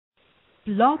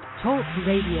Blog Talk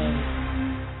Radio.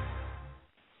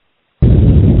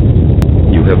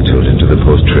 You have tuned into the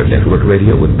Post-Trib Network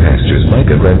Radio with Pastors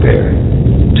Micah Grandpere.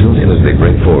 Tune in as they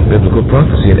bring forth biblical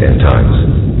prophecy and end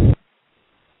times.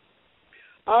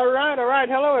 All right.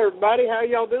 Hello, everybody. How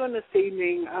y'all doing this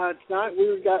evening? Tonight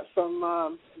we've got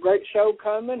some great show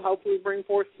coming. Hopefully bring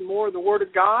forth some more of the Word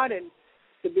of God and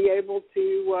to be able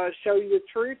to show you the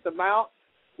truth about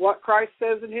what Christ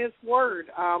says in His Word.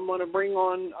 I'm going to bring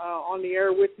on the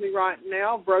air with me right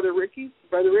now Brother Ricky.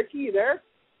 Brother Ricky, you there?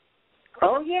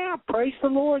 Oh, yeah. Praise the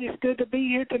Lord. It's good to be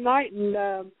here tonight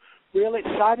and real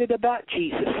excited about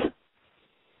Jesus.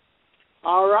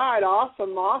 All right.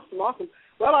 Awesome.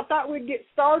 Well, I thought we'd get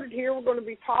started here. We're going to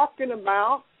be talking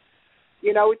about,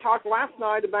 we talked last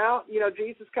night about,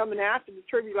 Jesus coming after the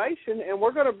tribulation, and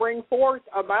we're going to bring forth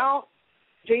about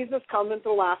Jesus coming to the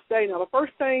last day. Now, the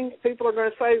first thing people are going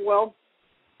to say, well,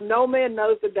 no man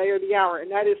knows the day or the hour,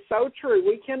 and that is so true.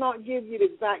 We cannot give you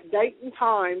the exact date and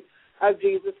time of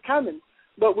Jesus coming,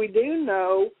 but we do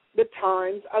know the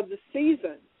times of the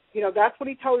season. That's what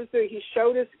He told us to do. He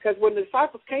showed us, because when the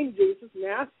disciples came to Jesus and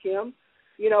asked Him,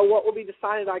 what will be the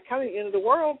sign of thy coming into the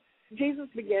world, Jesus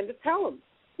began to tell them.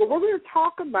 Well, we're going to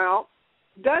talk about,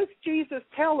 does Jesus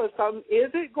tell us something? Is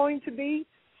it going to be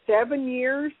 7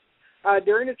 years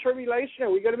during the tribulation?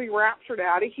 Are we going to be raptured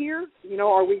out of here?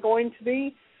 Are we going to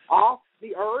be off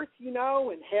the earth, in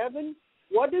heaven?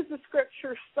 What does the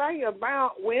Scripture say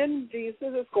about when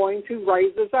Jesus is going to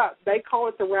raise us up? They call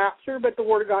it the rapture, but the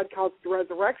Word of God calls it the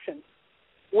resurrection.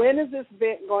 When is this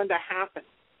event going to happen?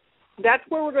 That's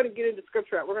where we're going to get into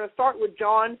Scripture at. We're going to start with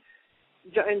John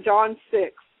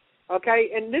 6, okay?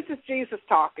 And this is Jesus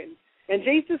talking. And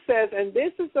Jesus says, and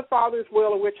this is the Father's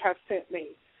will which hath sent me,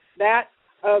 that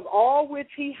of all which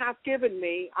He hath given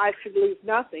me, I should lose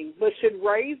nothing, but should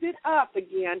raise it up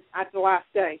again at the last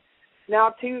day.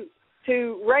 Now, to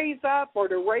raise up or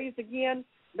to raise again,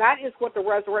 that is what the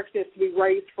resurrection is, to be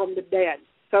raised from the dead.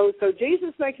 So Jesus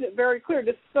is making it very clear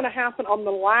this is going to happen on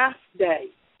the last day.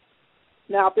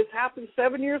 Now, if this happened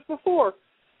 7 years before,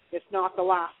 it's not the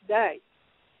last day.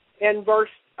 In verse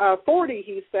 40,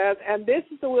 He says, and this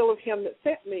is the will of Him that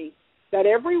sent me, that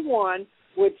every one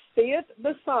which seeth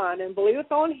the Son and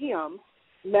believeth on Him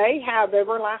may have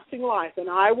everlasting life, and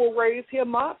I will raise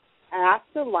him up at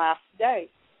the last day.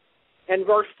 And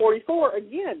verse 44,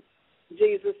 again,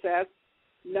 Jesus says,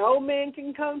 no man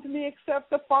can come to me except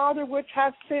the Father which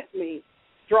hath sent me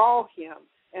draw him,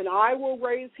 and I will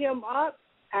raise him up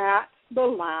at the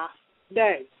last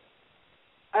day.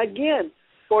 Again,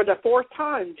 for the fourth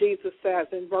time, Jesus says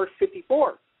in verse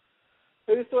 54,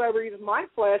 whosoever eateth my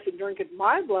flesh and drinketh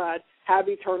my blood have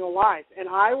eternal life, and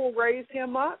I will raise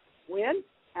him up, when?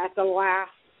 At the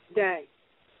last day.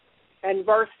 And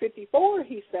verse 54,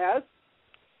 He says,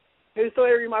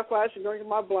 whosoever eateth my flesh and drinketh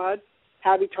my blood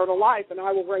have eternal life, and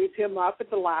I will raise him up at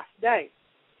the last day.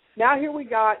 Now here we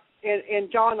got in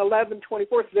John 11:24,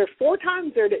 so there's 4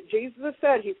 times there that Jesus has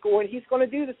said He's going to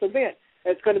do this event.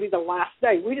 It's going to be the last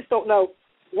day. We just don't know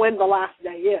when the last day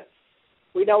is.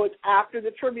 We know it's after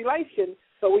the tribulation,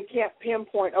 but we can't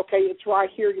pinpoint, okay, it's right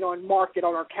here, and mark it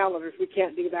on our calendars. We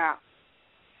can't do that.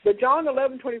 But John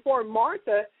 11:24,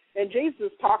 Martha and Jesus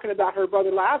is talking about her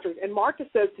brother Lazarus, and Martha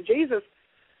says to Jesus,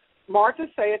 Martha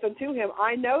saith unto Him,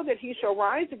 I know that he shall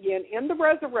rise again in the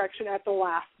resurrection at the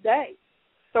last day.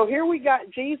 So here we got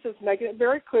Jesus making it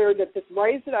very clear that this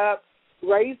raise it up,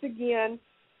 raise again,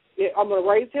 I'm going to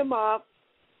raise him up,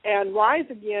 and rise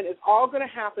again is all going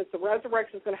to happen. The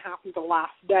resurrection is going to happen the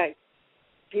last day.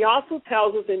 He also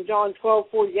tells us in John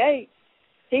 12:48,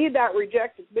 he that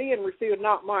rejecteth me and receiveth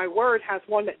not my word has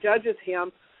one that judges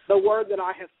him, the word that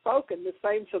I have spoken, the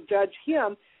same shall judge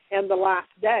him in the last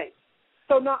day.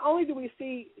 So not only do we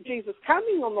see Jesus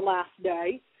coming on the last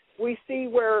day, we see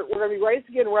where we're going to be raised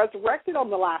again, resurrected on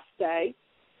the last day,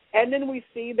 and then we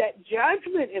see that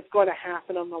judgment is going to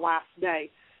happen on the last day.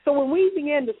 So when we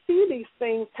begin to see these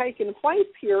things taking place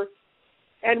here,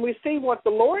 and we see what the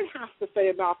Lord has to say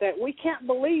about that, we can't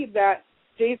believe that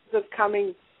Jesus is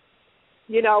coming,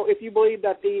 if you believe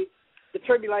that the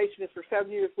tribulation is for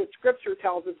 7 years, which Scripture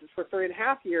tells us is for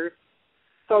 3.5 years.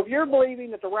 So if you're believing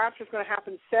that the rapture is going to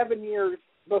happen 7 years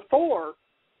before,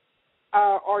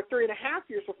 or 3.5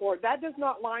 years before, that does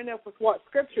not line up with what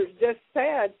Scripture just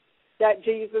said, that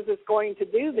Jesus is going to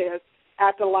do this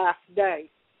at the last day.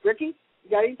 Ricky, you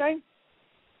got anything?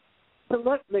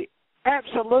 Absolutely.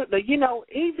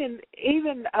 Even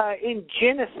in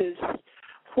Genesis,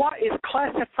 what is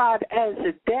classified as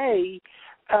a day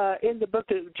in the book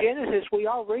of Genesis, we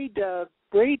all read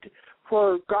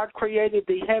where God created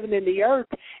the heaven and the earth.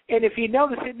 And if you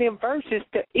notice in them verses,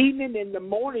 the evening and the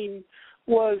morning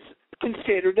was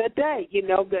considered a day.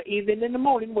 The evening and the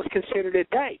morning was considered a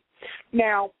day.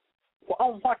 Now,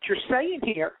 on what you're saying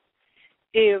here,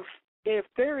 if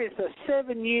there is a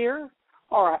 7-year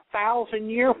or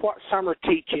 1,000-year, what some are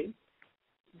teaching,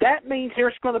 that means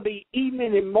there's going to be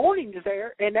evening and mornings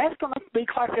there, and that's going to be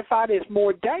classified as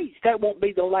more days. That won't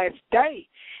be the last day.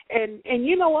 And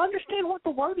understand what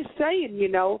the Word is saying,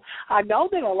 I know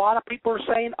that a lot of people are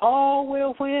saying, oh,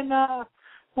 well, when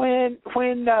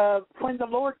the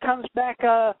Lord comes back,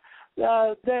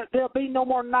 there'll be no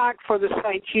more night for the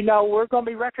saints. We're going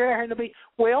to be right there, and it'll be,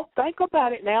 well, think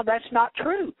about it now. That's not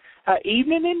true.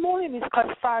 Evening and morning is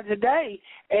classified as a day,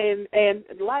 and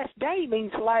last day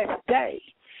means last day.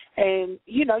 And,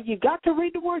 you got to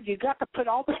read the Word. You got to put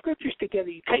all the Scriptures together.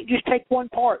 You can't just take one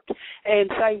part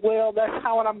and say, well, that's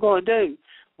what I'm going to do.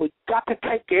 We've got to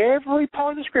take every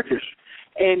part of the Scriptures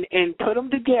and put them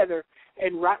together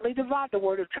and rightly divide the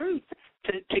word of truth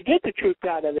to get the truth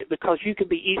out of it, because you can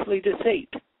be easily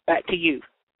deceived. Back to you.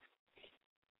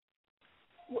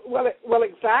 Well,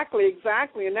 exactly,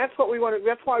 and that's what we want.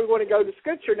 That's why we want to go to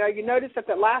Scripture. Now, you notice that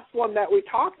the last one that we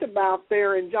talked about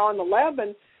there in John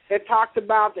 11, it talked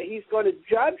about that He's going to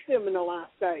judge them in the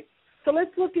last day. So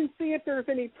let's look and see if there's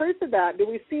any proof of that. Do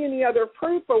we see any other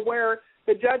proof of where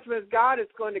the judgment of God is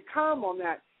going to come on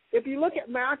that? If you look at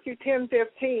Matthew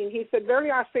 10:15, He said,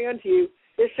 "Verily I say unto you,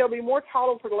 it shall be more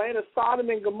tolerable for the land of Sodom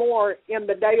and Gomorrah in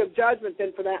the day of judgment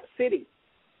than for that city."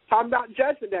 Talking about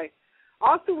Judgment Day.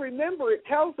 Also remember, it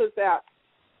tells us that,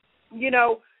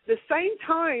 the same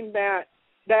time that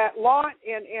Lot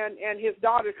and his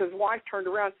daughter, because his wife turned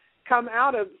around, come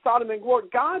out of Sodom and Gomorrah,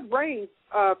 God rained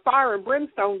fire and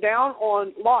brimstone down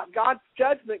on Lot. God's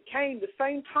judgment came the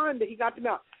same time that He got them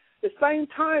out. The same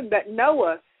time that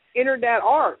Noah entered that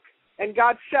ark and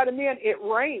God shut him in, it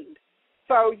rained.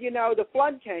 So, the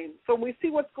flood came. So we see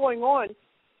what's going on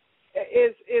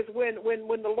is when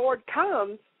the Lord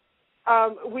comes,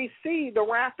 we see the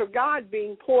wrath of God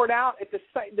being poured out at the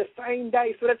same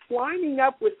day. So that's lining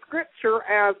up with Scripture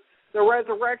as the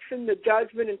resurrection, the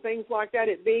judgment, and things like that,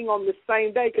 it being on the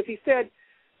same day. Because He said,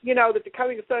 that the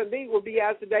coming of the Son of Man will be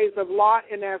as the days of Lot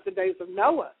and as the days of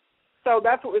Noah. So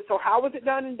so how was it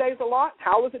done in the days of Lot?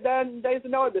 How was it done in the days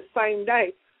of Noah? The same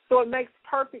day. So it makes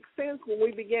perfect sense when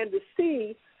we begin to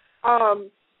see,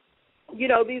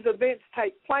 these events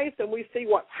take place and we see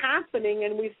what's happening,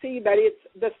 and we see that it's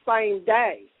the same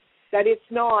day, that it's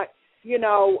not,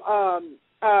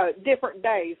 different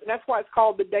days. And that's why it's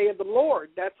called the day of the Lord.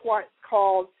 That's why it's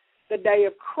called the day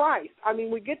of Christ. I mean,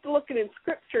 we get to looking in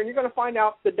Scripture, and you're going to find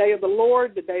out the day of the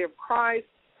Lord, the day of Christ,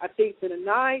 a thief in the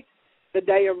night, the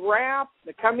day of wrath,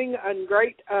 the coming and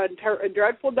great and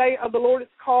dreadful day of the Lord,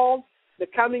 it's called, the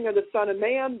coming of the Son of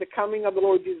Man, the coming of the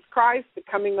Lord Jesus Christ, the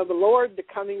coming of the Lord, the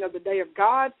coming of the day of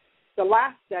God, the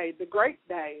last day, the great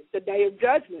day, the day of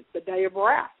judgment, the day of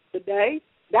wrath, that day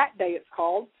it's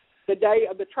called, the day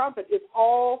of the trumpet, is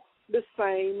all the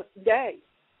same day.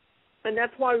 And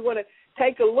that's why we want to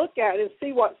take a look at it and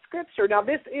see what Scripture. Now,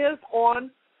 this is on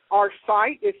our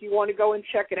site. If you want to go and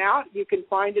check it out, you can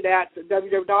find it at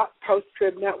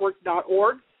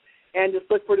www.post-trib.network.org, and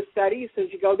just look for the study. As soon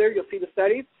as you go there, you'll see the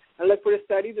studies. And look for the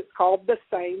study that's called The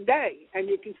Same Day. And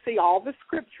you can see all the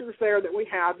Scriptures there that we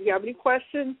have. If you have any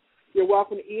questions, you're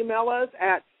welcome to email us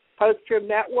at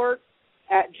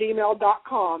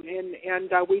post-trib.network@gmail.com. And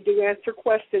we do answer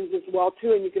questions as well,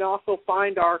 too. And you can also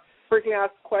find our frequently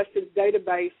asked questions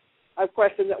database of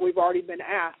questions that we've already been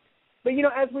asked. But,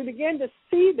 as we begin to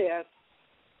see this,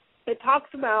 it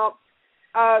talks about,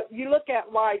 you look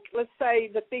at, like, let's say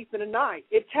the thief in the night.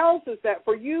 It tells us that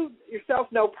for you yourself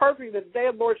know perfectly that the day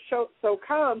of the Lord so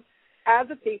come as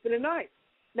a thief in the night.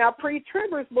 Now,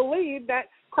 pre-tribbers believe that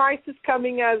Christ is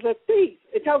coming as a thief.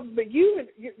 It tells us, but you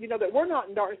know that we're not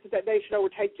in darkness, that day should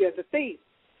overtake you as a thief.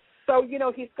 So,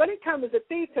 He's going to come as a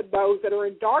thief to those that are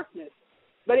in darkness.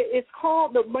 But it's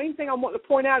called, the main thing I want to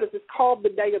point out is it's called the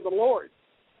day of the Lord.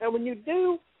 And when you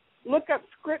do look up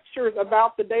Scriptures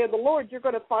about the day of the Lord, you're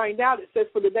going to find out. It says,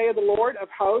 "For the day of the Lord of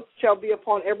hosts shall be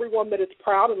upon everyone that is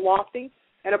proud and lofty,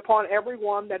 and upon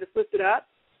everyone that is lifted up,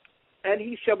 and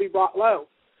he shall be brought low."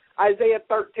 Isaiah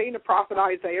 13, the prophet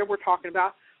Isaiah, we're talking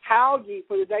about, "Howl ye,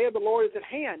 for the day of the Lord is at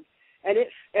hand, and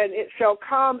it shall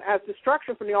come as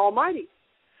destruction from the Almighty."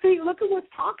 See, look at what's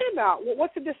talking about.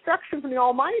 What's the destruction from the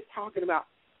Almighty talking about?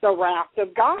 The wrath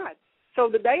of God. So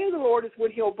the day of the Lord is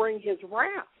when He'll bring His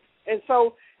wrath. And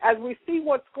so as we see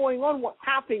what's going on, what's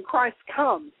happening, Christ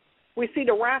comes. We see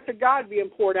the wrath of God being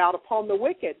poured out upon the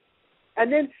wicked.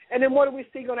 And then what do we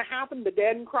see going to happen? The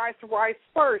dead in Christ rise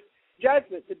first.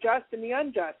 Judgment, the just and the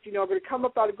unjust, are going to come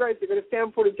up out of graves. They're going to stand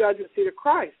before the judgment seat of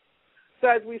Christ. So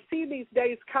as we see these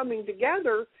days coming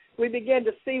together, we begin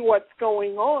to see what's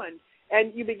going on.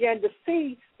 And you begin to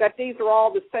see that these are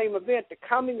all the same event, the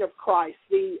coming of Christ,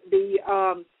 the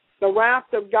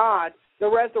wrath of God, the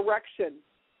resurrection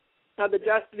of the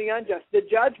just and the unjust, the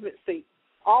judgment seat.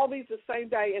 All these the same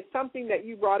day. And something that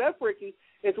you brought up, Ricky,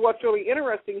 is what's really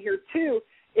interesting here, too,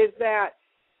 is that,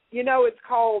 it's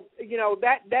called,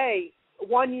 that day,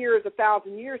 1 year is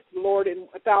 1,000 years to the Lord, and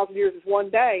 1,000 years is one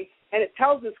day. And it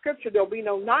tells in Scripture there'll be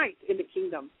no night in the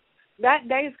kingdom. That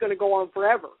day is going to go on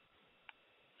forever.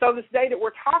 So this day that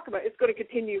we're talking about, it's going to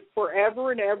continue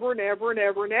forever and ever and ever and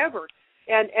ever and ever.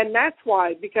 And that's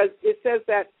why, because it says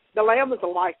that the Lamb is the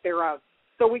light thereof.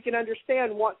 So we can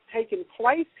understand what's taking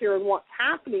place here and what's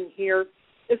happening here.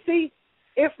 And see,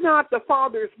 if not the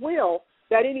Father's will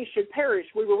that any should perish.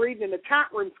 We were reading in the chat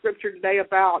room Scripture today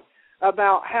about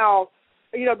how,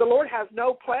 the Lord has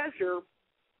no pleasure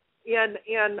in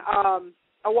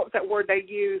what was that word they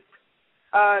used?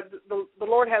 The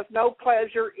Lord has no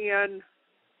pleasure in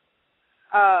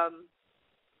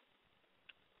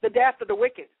the death of the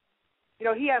wicked.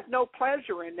 He has no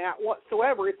pleasure in that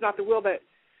whatsoever. It's not the will that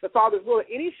the Father's will that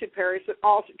any should perish, that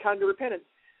all should come to repentance.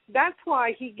 That's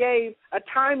why he gave a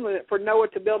time limit for Noah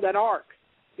to build that ark,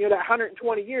 that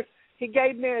 120 years. He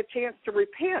gave men a chance to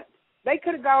repent. They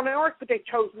could have gone on the ark, but they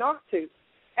chose not to.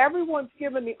 Everyone's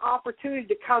given the opportunity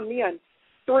to come in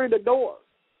through the door,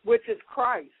 which is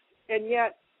Christ. And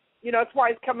yet, that's why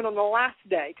he's coming on the last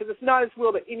day, because it's not his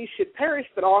will that any should perish,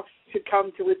 but all should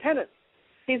come to repentance.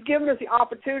 He's given us the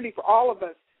opportunity for all of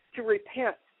us to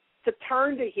repent, to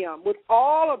turn to him with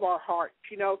all of our hearts,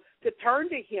 to turn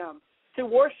to him, to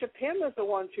worship him as the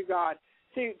one true God,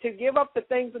 to give up the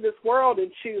things of this world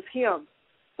and choose him.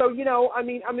 So,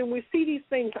 we see these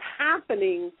things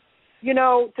happening,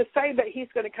 to say that he's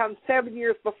going to come 7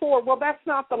 years before, well, that's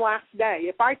not the last day.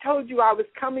 If I told you I was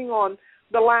coming on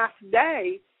the last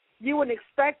day, you wouldn't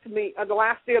expect me, the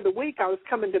last day of the week I was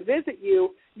coming to visit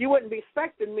you, you wouldn't be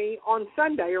expecting me on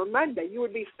Sunday or Monday. You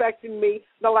would be expecting me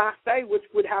the last day, which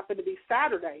would happen to be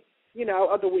Saturday,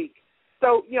 of the week.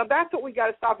 So, that's what we got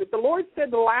to stop at. The Lord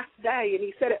said the last day, and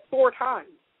he said it 4 times.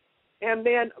 And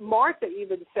then Martha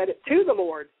even said it to the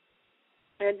Lord.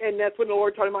 And that's when the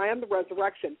Lord told him, I am the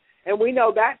resurrection. And we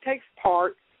know that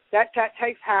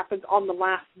happens on the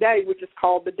last day, which is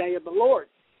called the day of the Lord.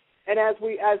 And as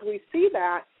we see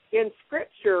that in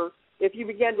Scripture, if you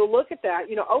begin to look at that,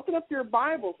 open up your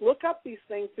Bibles, look up these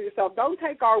things for yourself. Don't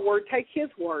take our word, take his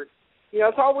word.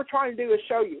 That's all we're trying to do is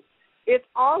show you. It's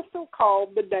also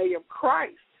called the day of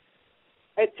Christ.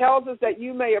 It tells us that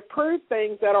you may approve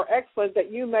things that are excellent,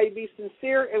 that you may be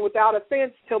sincere and without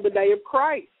offense till the day of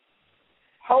Christ,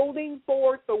 holding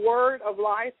forth the word of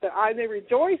life, that I may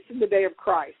rejoice in the day of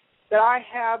Christ, that I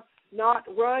have not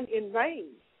run in vain.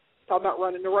 Talking about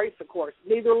running the race, of course.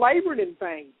 Neither labored in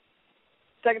vain.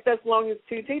 2 Thessalonians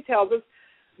 2:2 tells us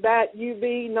that you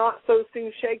be not so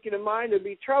soon shaken in mind or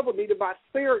be troubled, neither by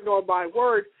spirit nor by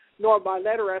word nor by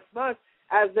letter as much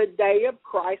as the day of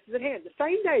Christ is at hand. The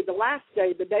same day, the last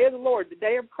day, the day of the Lord, the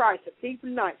day of Christ, the thief in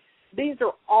the night. These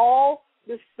are all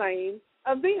the same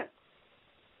event.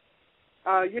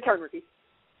 Your turn, Ricky.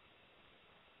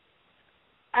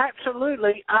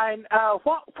 Absolutely, and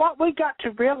what we got to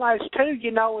realize too,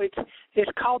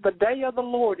 it's called the day of the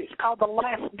Lord. It's called the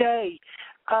last day,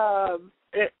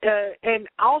 and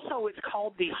also it's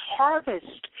called the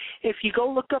harvest. If you go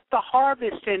look up the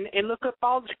harvest and look up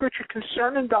all the Scripture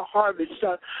concerning the harvest,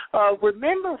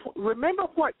 remember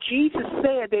what Jesus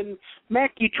said in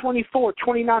Matthew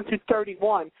 24:29 through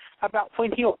 31 about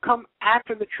when he'll come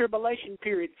after the tribulation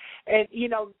period. And,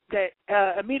 that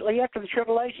immediately after the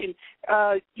tribulation,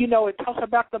 it talks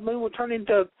about the moon will turn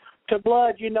into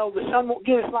blood, the sun won't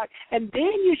give its light. And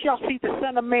then you shall see the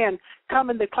Son of Man come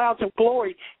in the clouds of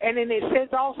glory. And then it says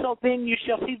also, then you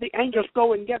shall see the angels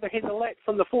go and gather his elect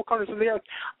from the four corners of the earth.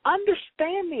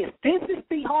 Understand this. This is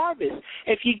the harvest.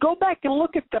 If you go back and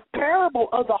look at the parable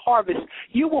of the harvest,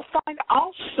 you will find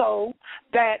also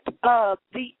that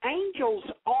the angels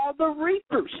are the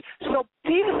reapers. So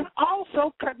this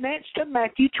also connects to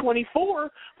Matthew 24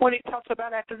 when it talks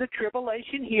about after the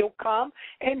tribulation he'll come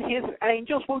and his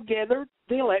angels will gather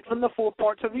the elect from the four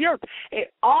parts of the earth.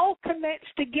 It all connects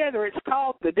together. It's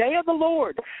called the day of the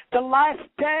Lord, the last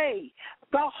day,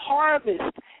 the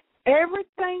harvest.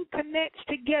 Everything connects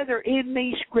together in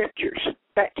these scriptures.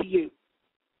 Back to you.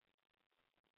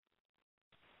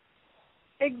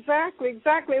 Exactly.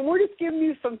 And we're just giving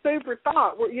you some food for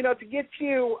thought, to get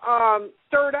you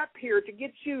stirred up here, to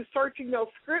get you searching those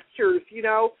scriptures,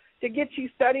 to get you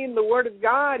studying the Word of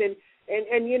God. And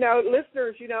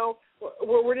listeners,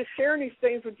 we're just sharing these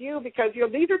things with you because,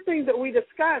 these are things that we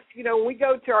discuss, when we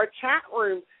go to our chat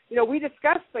room, we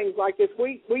discuss things like this.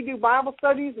 We do Bible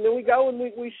studies, and then we go and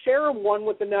we share them one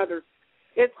with another.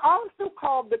 It's also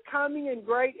called the coming and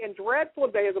great and dreadful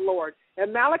day of the Lord.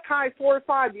 And Malachi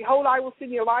 4:5, behold, I will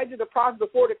send Elijah the prophet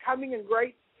before the coming and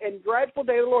great and dreadful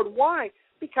day of the Lord. Why?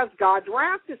 Because God's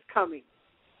wrath is coming.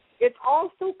 It's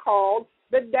also called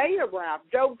the day of wrath.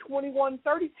 Job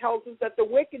 21:30 tells us that the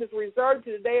wicked is reserved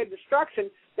to the day of destruction.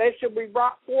 They shall be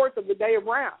brought forth of the day of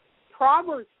wrath.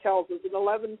 Proverbs tells us in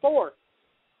 11:4,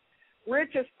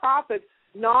 richest profit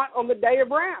not on the day of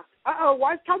wrath.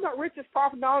 Why is it talking about richest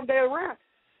profit not on the day of wrath?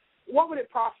 What would it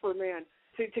prosper a man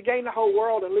to gain the whole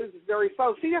world and lose his very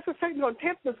soul? See, that's what Satan's going to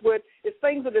tempt us with, is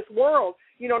things of this world.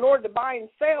 In order to buy and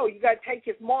sell, you got to take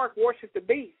his mark, worship the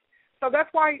beast. So that's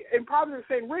why in Proverbs it's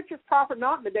saying, richest profit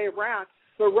not in the day of wrath,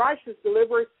 but righteousness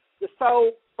delivers the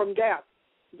soul from death.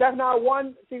 Zephaniah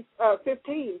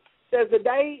 1:15 says the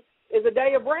day is a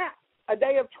day of wrath, a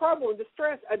day of trouble and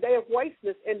distress, a day of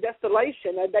wasteness and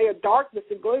desolation, a day of darkness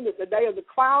and gloominess, a day of the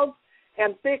clouds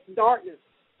and thick darkness.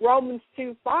 Romans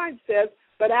 2:5 says,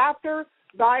 but after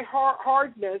thy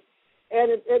hardness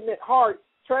and heart,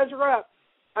 treasure up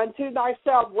unto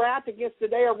thyself wrath against the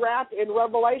day of wrath and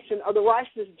revelation of the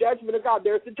righteous judgment of God.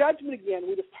 There's the judgment again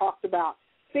we just talked about.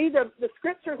 See, the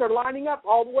scriptures are lining up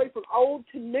all the way from old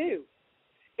to new.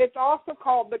 It's also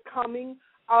called the coming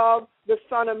of the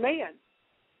Son of Man.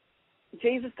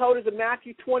 Jesus told us in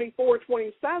Matthew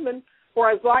 24:27, for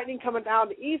as lightning cometh out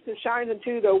of the east and shines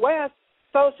into the west,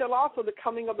 so shall also the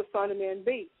coming of the Son of Man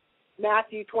be.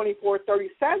 Matthew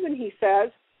 24:37, he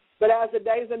says, but as the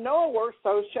days of Noah were,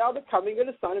 so shall the coming of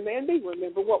the Son of Man be.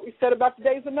 Remember what we said about the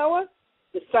days of Noah?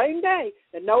 The same day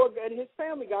that Noah and his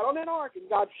family got on that ark and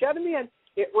God shut them in,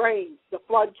 it rained. The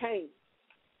flood came.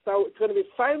 So it's going to be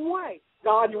the same way.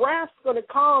 God's wrath is going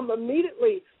to come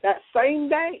immediately that same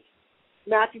day.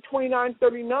 Matthew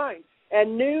 29:39,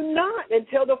 and knew not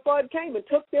until the flood came and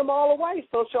took them all away,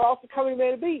 so shall also coming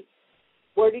man be.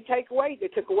 Where did he take away? They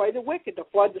took away the wicked. The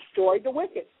flood destroyed the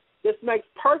wicked. This makes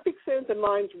perfect sense and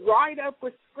lines right up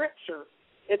with Scripture.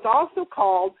 It's also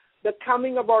called the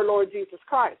coming of our Lord Jesus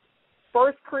Christ.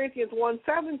 1 Corinthians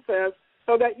 1:7 says,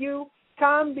 so that you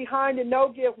come behind in no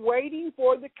gift, waiting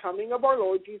for the coming of our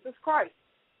Lord Jesus Christ.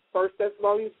 1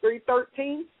 Thessalonians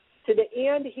 3:13, to the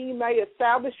end he may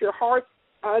establish your hearts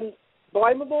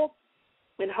unblameable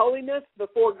in holiness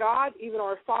before God, even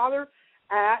our Father,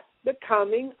 at the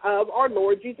coming of our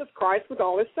Lord Jesus Christ with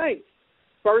all his saints.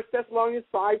 1 Thessalonians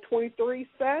 5:23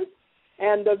 says,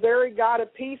 and the very God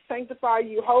of peace sanctify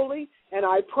you wholly, and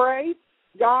I pray,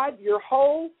 God, your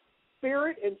whole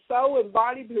spirit and soul and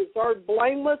body be preserved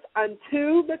blameless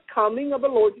unto the coming of the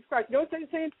Lord Jesus Christ. You know what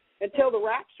it's saying? Until the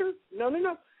rapture?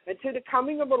 No. Until the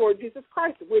coming of the Lord Jesus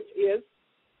Christ, which is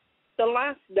the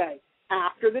last day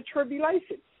after the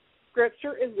tribulation.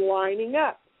 Scripture is lining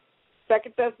up.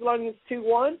 2 Thessalonians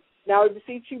 2:1, now I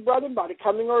beseech you, brethren, by the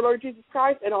coming of our Lord Jesus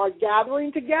Christ, and our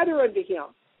gathering together unto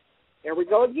him. There we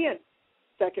go again.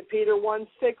 2 Peter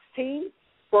 1:16,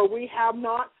 for we have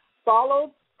not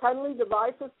followed cunningly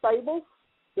devised fables,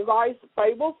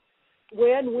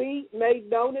 when we made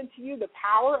known unto you the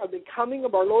power of the coming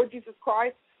of our Lord Jesus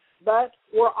Christ, but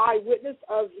were eyewitness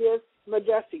of his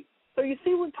majesty. So you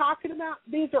see what I'm talking about?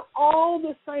 These are all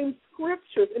the same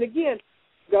scriptures. And again,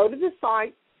 go to the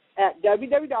site at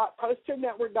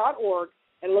www.posttribnetwork.org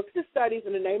and look at the studies,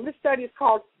 and the name of the study is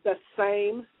called The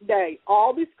Same Day.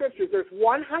 All these scriptures, there's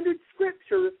 100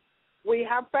 scriptures we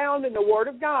have found in the Word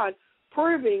of God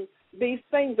proving these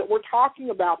things that we're talking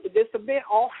about, that this event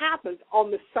all happens on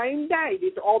the same day.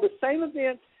 These are all the same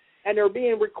events, and they're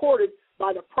being recorded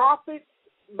by the prophet,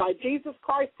 by Jesus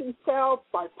Christ himself,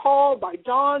 by Paul, by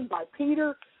John, by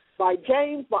Peter, by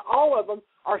James, by all of them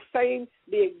are saying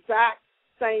the exact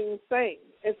same thing.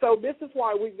 And so this is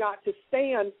why we've got to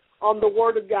stand on the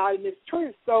Word of God and its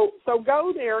truth. So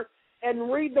go there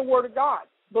and read the Word of God.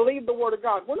 Believe the Word of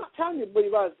God. We're not telling you to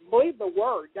believe us. Believe the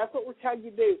Word. That's what we're telling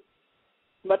you to do.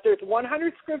 But there's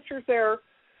 100 scriptures there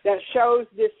that shows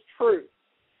this truth.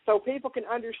 So people can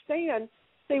understand.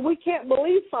 See, we can't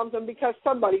believe something because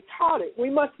somebody taught it. We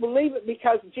must believe it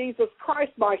because Jesus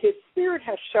Christ, by his Spirit,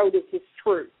 has showed us his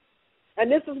truth.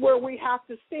 And this is where we have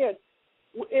to stand.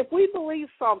 If we believe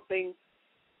something,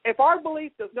 if our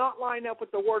belief does not line up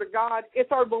with the Word of God,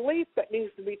 it's our belief that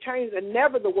needs to be changed and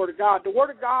never the Word of God. The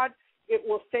Word of God, it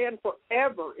will stand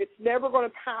forever. It's never going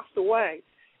to pass away.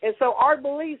 And so our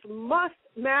beliefs must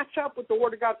match up with the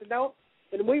Word of God to know,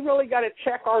 and we really got to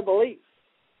check our beliefs.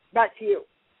 Back to you.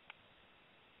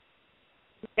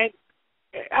 And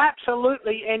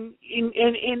absolutely, and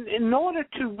in order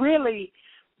to really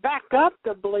back up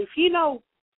the belief,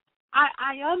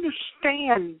 I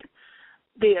understand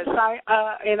this.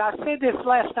 And I said this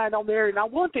last night on there, and I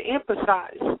want to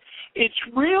emphasize, it's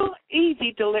real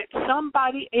easy to let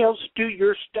somebody else do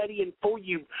your studying for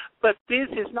you, but this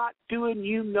is not doing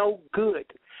you no good.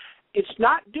 It's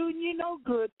not doing you no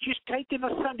good just taking a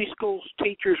Sunday school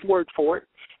teacher's word for it.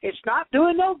 It's not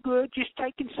doing no good just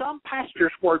taking some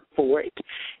pastor's word for it.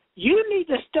 You need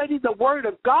to study the Word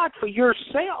of God for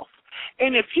yourself.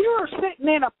 And if you're sitting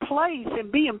in a place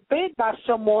and being fed by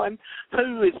someone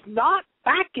who is not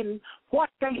backing what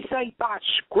they say by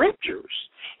Scriptures,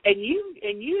 and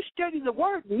you study the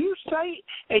Word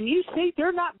and you see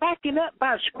they're not backing up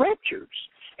by Scriptures,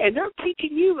 and they're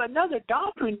teaching you another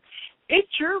doctrine,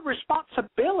 it's your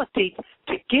responsibility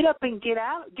to get up and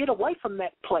get away from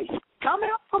that place. Come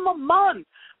out from among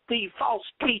the false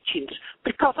teachings,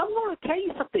 because I'm going to tell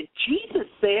you something. Jesus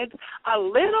said, "A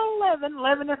little leaven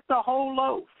leaveneth the whole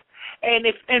loaf." And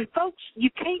folks, you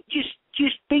can't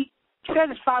just be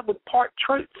satisfied with part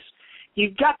truths.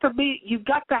 You've got to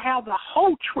have the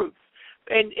whole truth,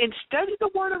 and study the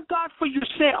Word of God for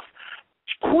yourself.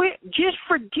 Just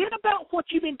forget about what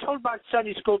you've been told by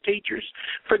Sunday school teachers.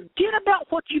 Forget about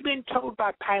what you've been told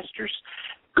by pastors.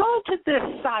 Go to this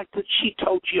site that she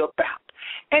told you about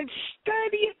and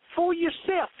study it for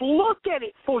yourself. Look at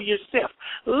it for yourself.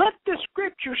 Let the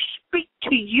Scripture speak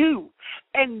to you.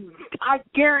 And I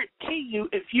guarantee you,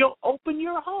 if you'll open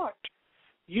your heart,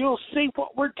 you'll see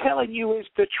what we're telling you is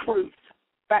the truth.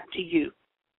 Back to you.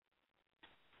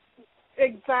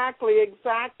 Exactly,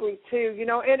 too. You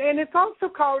know, and it's also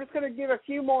called, it's going to give a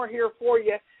few more here for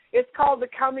you. It's called the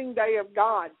coming day of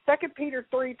God. 2 Peter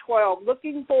 3:12,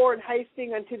 looking for and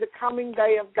hasting unto the coming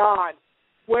day of God,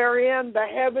 wherein the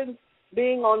heavens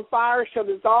being on fire shall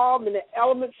dissolve, and the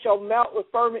elements shall melt with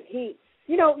fervent heat.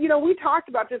 You know, we talked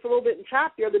about this a little bit in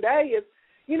chat the other day. Is,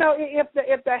 you know,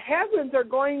 if the heavens are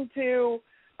going to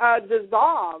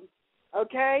dissolve,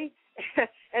 okay,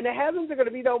 and the heavens are going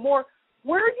to be no more,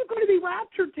 where are you going to be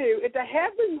raptured to? If the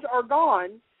heavens are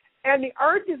gone and the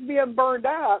earth is being burned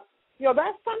up, you know,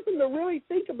 that's something to really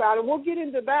think about, and we'll get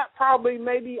into that probably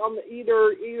maybe on the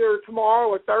either tomorrow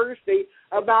or Thursday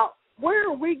about where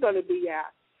are we going to be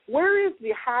at? Where is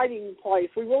the hiding place?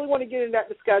 We really want to get into that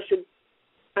discussion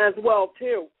as well,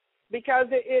 too, because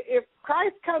if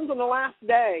Christ comes on the last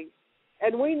day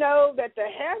and we know that the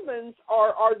heavens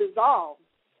are dissolved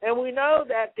and we know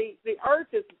that the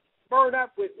earth is burned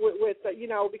up with you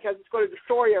know, because it's going to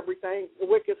destroy everything, the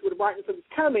wickedness with the brightness of its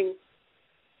coming,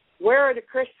 where are the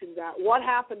Christians at? What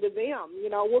happened to them? You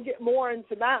know, we'll get more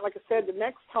into that, like I said, the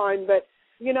next time. But,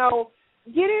 you know,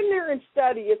 get in there and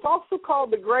study. It's also called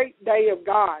the great day of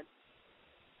God.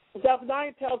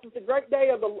 Zephaniah tells us the great day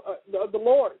of the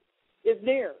Lord is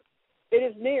near. It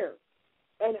is near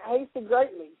and hasten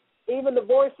greatly. Even the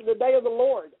voice of the day of the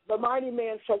Lord, the mighty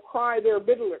man shall cry there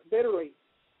bitterly.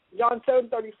 John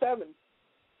 7:37.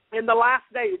 In the last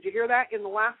day, did you hear that? In the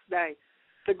last day,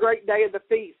 the great day of the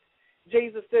feast.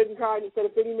 Jesus stood and cried and said,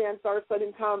 "If any man thirst, let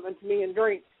him come unto me and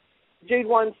drink." Jude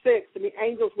 1:6, and the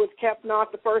angels which kept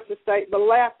not the first estate, but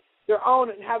left their own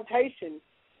habitation,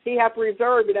 he hath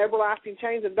reserved in everlasting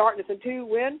chains of darkness unto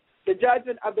when? The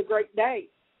judgment of the great day.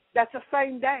 That's the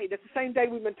same day. That's the same day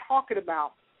we've been talking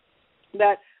about.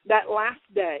 That last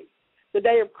day, the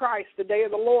day of Christ, the day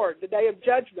of the Lord, the day of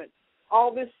judgment. All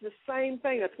this is the same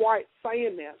thing. That's why it's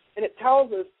saying this. And it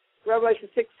tells us, Revelation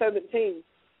 6:17,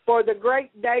 for the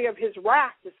great day of his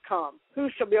wrath is come. Who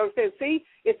shall be able to say? See,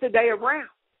 it's the day of wrath.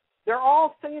 They're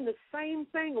all saying the same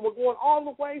thing, and we're going all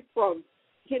the way from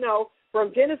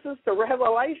Genesis to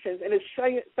Revelations, and it's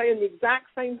saying the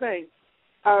exact same thing.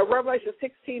 Revelation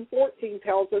 16:14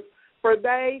 tells us, for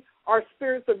they are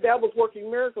spirits of devils working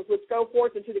miracles, which go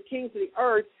forth into the kings of the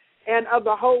earth and of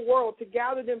the whole world to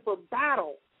gather them for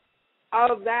battle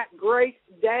of that great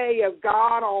day of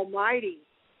God Almighty.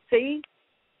 See?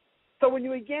 So when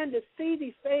you begin to see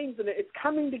these things and it's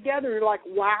coming together, you're like,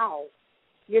 wow.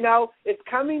 You know, it's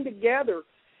coming together.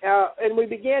 And we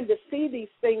begin to see these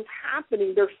things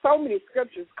happening. There's so many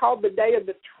scriptures. It's called the day of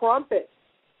the trumpet.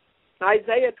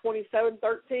 Isaiah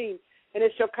 27:13. And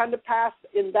it shall come to pass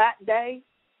in that day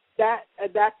that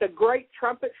the great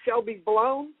trumpet shall be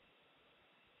blown,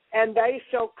 and they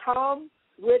shall come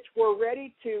which were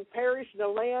ready to perish in the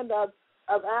land of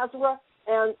Azra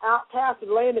and outcast in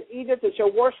the land of Egypt, and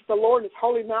shall worship the Lord in his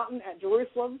holy mountain at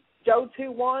Jerusalem. Job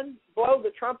 2:1, blow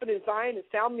the trumpet in Zion and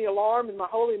sound the alarm in my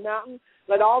holy mountain.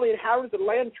 Let all the inhabitants of the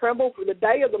land tremble, for the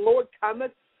day of the Lord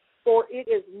cometh, for it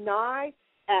is nigh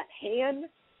at hand.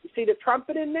 You see the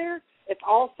trumpet in there? It's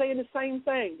all saying the same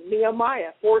thing.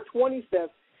 Nehemiah 4:20 says,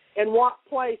 in what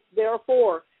place,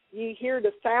 therefore, ye hear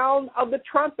the sound of the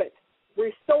trumpet,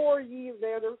 restore ye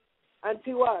thither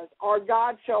unto us. Our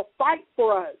God shall fight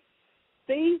for us.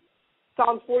 See?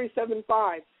 Psalms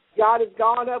 47:5. God has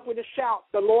gone up with a shout.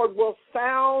 The Lord will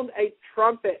sound a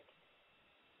trumpet.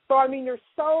 So, I mean, there's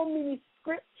so many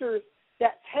scriptures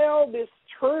that tell this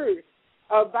truth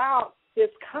about this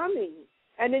coming.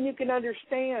 And then you can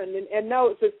understand and know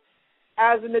it says,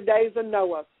 as in the days of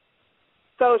Noah,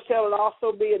 so shall it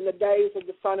also be in the days of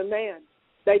the Son of Man.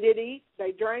 They did eat,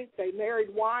 they drank, they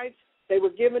married wives, they were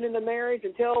given into marriage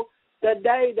until the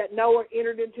day that Noah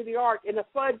entered into the ark, and the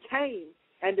flood came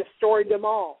and destroyed them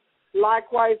all.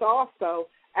 Likewise also,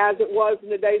 as it was in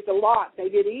the days of Lot, they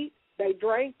did eat, they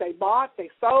drank, they bought, they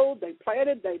sold, they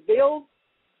planted, they built.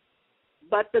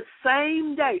 But the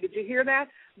same day, did you hear that?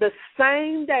 The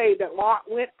same day that Lot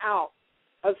went out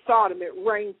of Sodom, it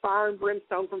rained fire and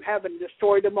brimstone from heaven and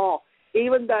destroyed them all.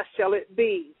 Even thus shall it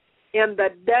be in the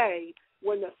day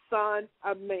when the Son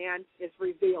of Man is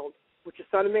revealed, which the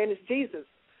Son of Man is Jesus.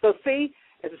 So see,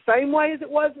 it's the same way as it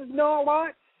was with Noah,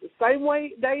 Lot, the same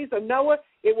way days of Noah,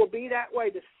 it will be that way.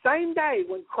 The same day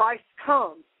when Christ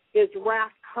comes, his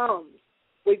wrath comes.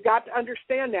 We've got to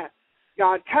understand that.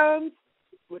 God comes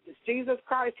with this Jesus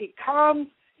Christ. He comes.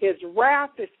 His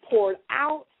wrath is poured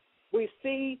out. We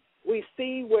see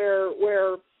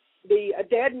where the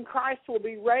dead in Christ will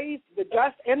be raised, the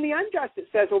just and the unjust, it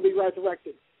says, will be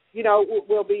resurrected.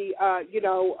 Will be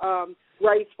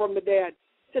raised from the dead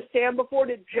to stand before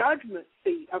the judgment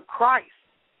seat of Christ.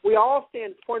 We all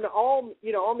stand before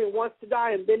only wants to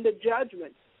die and been to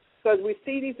judgment. So as we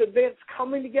see these events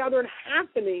coming together and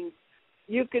happening,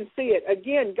 you can see it.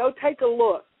 Again, go take a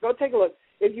look.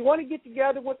 If you want to get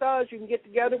together with us, you can get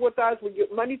together with us. We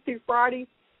get Monday through Friday,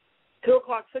 2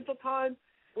 o'clock Central Time.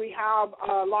 We have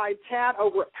a live chat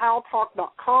over at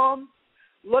paltalk.com.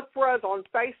 Look for us on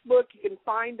Facebook. You can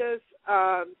find us.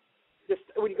 Just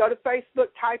when you go to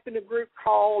Facebook, type in a group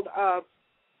called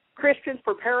Christians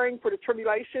Preparing for the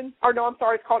Tribulation.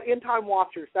 It's called End Time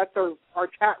Watchers. That's our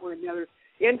chat room. There's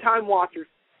End Time Watchers.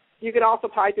 You can also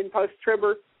type in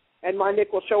post-tribber, and my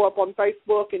nick will show up on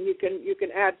Facebook, and you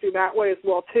can add through that way as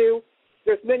well too.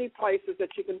 There's many places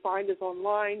that you can find us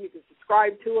online. You can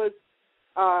subscribe to us,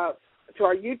 to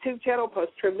our YouTube channel,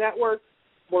 Post-Trib Network.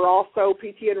 We're also,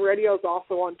 PTN Radio is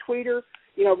also on Twitter.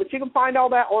 But you can find all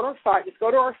that on our site. Just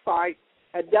go to our site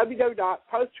at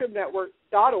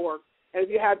www.posttribnetwork.org. And if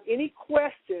you have any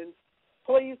questions,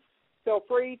 please feel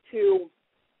free to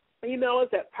email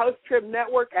us at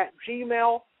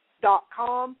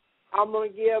posttribnetwork@gmail.com. I'm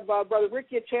going to give Brother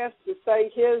Ricky a chance to say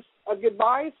his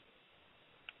goodbyes.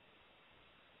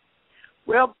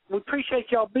 Well, we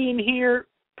appreciate y'all being here.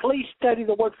 Please study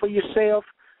the Word for yourself.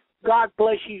 God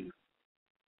bless you.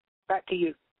 Back to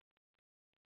you.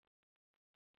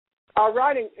 All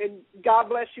right, and God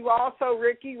bless you also,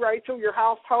 Ricky, Rachel, your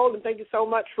household, and thank you so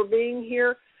much for being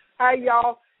here. Hey,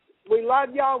 y'all, we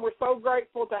love y'all, and we're so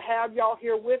grateful to have y'all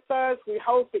here with us. We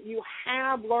hope that you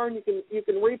have learned. You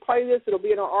can replay this. It'll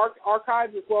be in our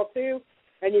archives as well, too,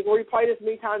 and you can replay this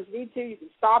many times you need to. You can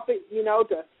stop it,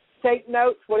 to take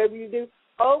notes, whatever you do.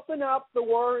 Open up the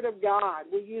Word of God.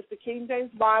 We use the King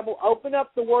James Bible. Open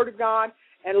up the Word of God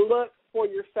and look for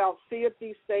yourself. See if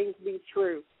these things be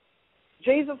true.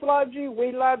 Jesus loves you,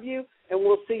 we love you, and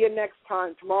we'll see you next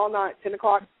time, tomorrow night, 10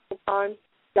 o'clock time,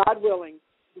 God willing.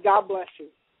 God bless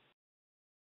you.